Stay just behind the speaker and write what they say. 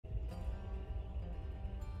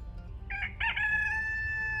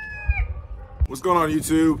What's going on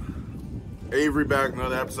YouTube? Avery back with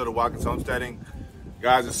another episode of Watkins Homesteading.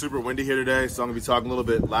 Guys, it's super windy here today, so I'm gonna be talking a little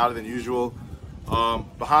bit louder than usual.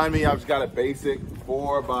 Behind me, I've just got a basic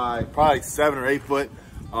 4 by probably 7 or 8 foot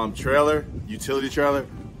trailer, utility trailer.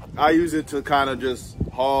 I use it to kind of just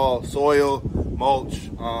haul soil, mulch,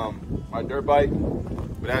 my dirt bike.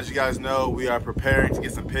 But as you guys know, we are preparing to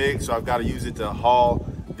get some pigs, so I've got to use it to haul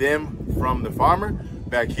them from the farmer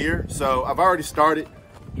back here. So I've already started.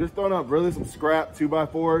 Just throwing up really some scrap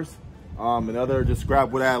 2x4s and other just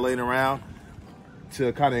scrap wood I had laying around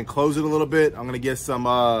to kind of enclose it a little bit. I'm gonna get some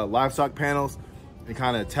livestock panels and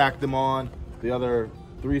kind of tack them on the other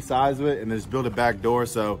 3 sides of it and then just build a back door.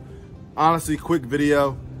 So honestly, quick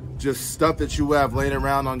video, just stuff that you have laying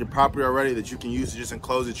around on your property already that you can use to just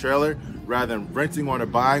enclose a trailer rather than renting one or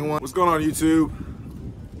buying one. What's going on YouTube?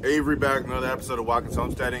 Avery back with another episode of Watkins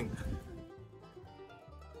Homesteading.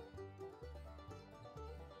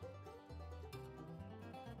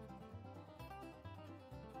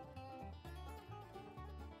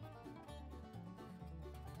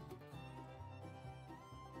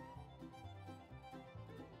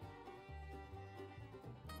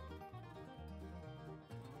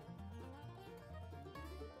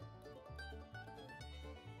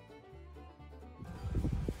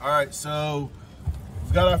 All right, so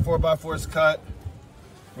we've got our 4x4s cut.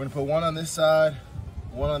 We're gonna put one on this side,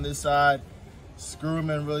 one on this side, screw them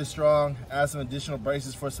in really strong, add some additional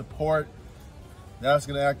braces for support. That's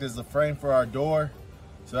gonna act as the frame for our door.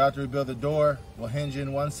 So after we build the door, we'll hinge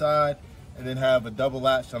in one side and then have a double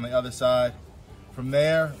latch on the other side. From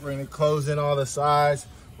there, we're gonna close in all the sides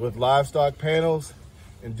with livestock panels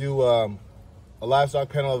and do a livestock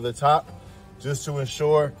panel at the top just to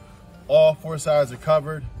ensure all 4 sides are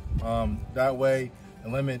covered. That way,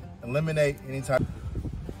 eliminate any type.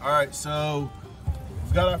 All right, so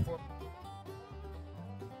we've got our 4.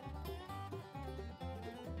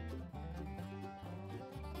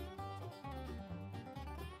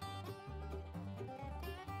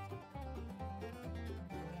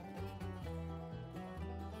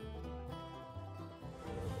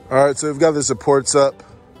 All right, so we've got the supports up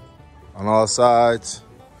on all sides.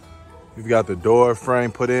 We've got the door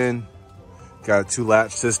frame put in. Got a 2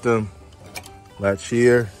 latch system, latch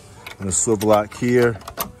here, and a swivel lock here,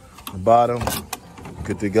 the bottom,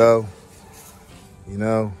 good to go, you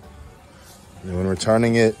know. And when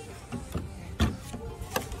returning it,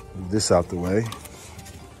 move this out the way.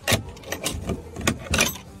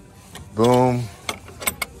 Boom,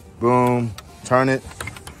 boom, turn it,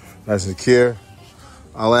 nice and secure.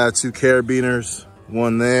 I'll add 2 carabiners,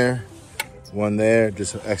 one there,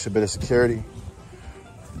 just an extra bit of security.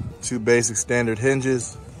 2 basic standard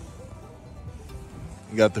hinges.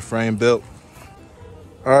 You got the frame built.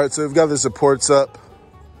 All right, so we've got the supports up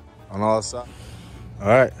on all sides. All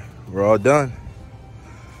right, we're all done.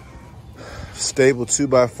 Stable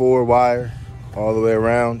 2x4 wire all the way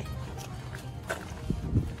around.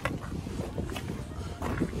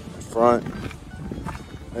 Front.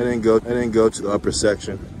 I didn't go to the upper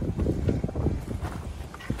section.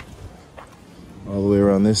 All the way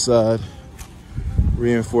around this side.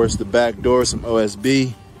 Reinforce the back door, some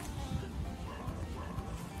OSB.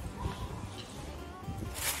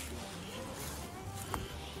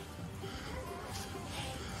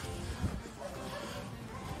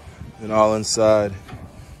 And all inside,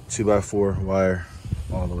 2x4 wire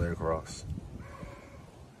all the way across.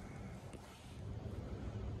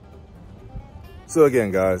 So again,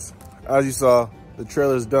 guys, as you saw, the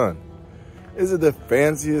trailer's done. Is it the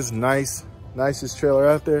fanciest, nicest trailer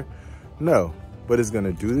out there? No. But it's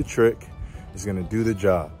gonna do the trick, it's gonna do the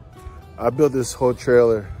job. I built this whole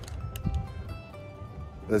trailer,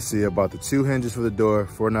 let's see, about the 2 hinges for the door,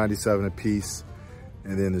 $497 a piece,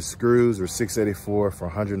 and then the screws were $684 for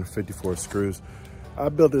 154 screws. I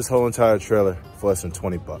built this whole entire trailer for less than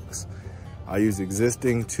 20 bucks. I used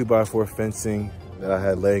existing 2x4 fencing that I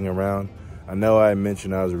had laying around. I know I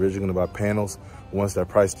mentioned I was originally gonna buy panels. Once I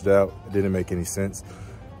priced it out, it didn't make any sense.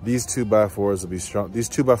 These 2x4s will be strong. These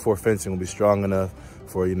 2x4 fencing will be strong enough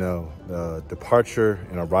for, you know, departure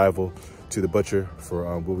and arrival to the butcher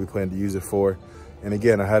for what we plan to use it for. And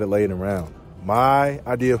again, I had it laying around. My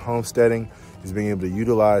idea of homesteading is being able to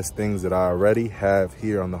utilize things that I already have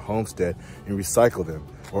here on the homestead and recycle them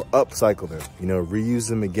or upcycle them, you know, reuse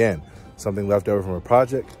them again. Something left over from a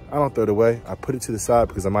project, I don't throw it away. I put it to the side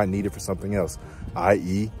because I might need it for something else,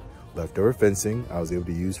 i.e. leftover fencing I was able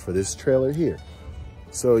to use for this trailer here.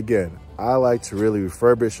 So again, I like to really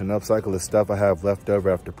refurbish and upcycle the stuff I have left over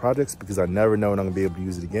after projects because I never know when I'm gonna be able to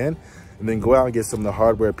use it again. And then go out and get some of the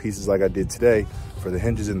hardware pieces like I did today for the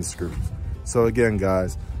hinges and the screws. So again,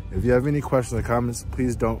 guys, if you have any questions or comments,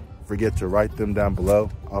 please don't forget to write them down below.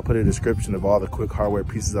 I'll put a description of all the quick hardware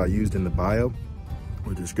pieces I used in the bio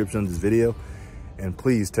or description of this video. And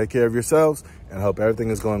please take care of yourselves, and I hope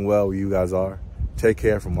everything is going well where you guys are. Take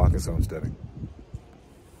care from Watkins Homesteading.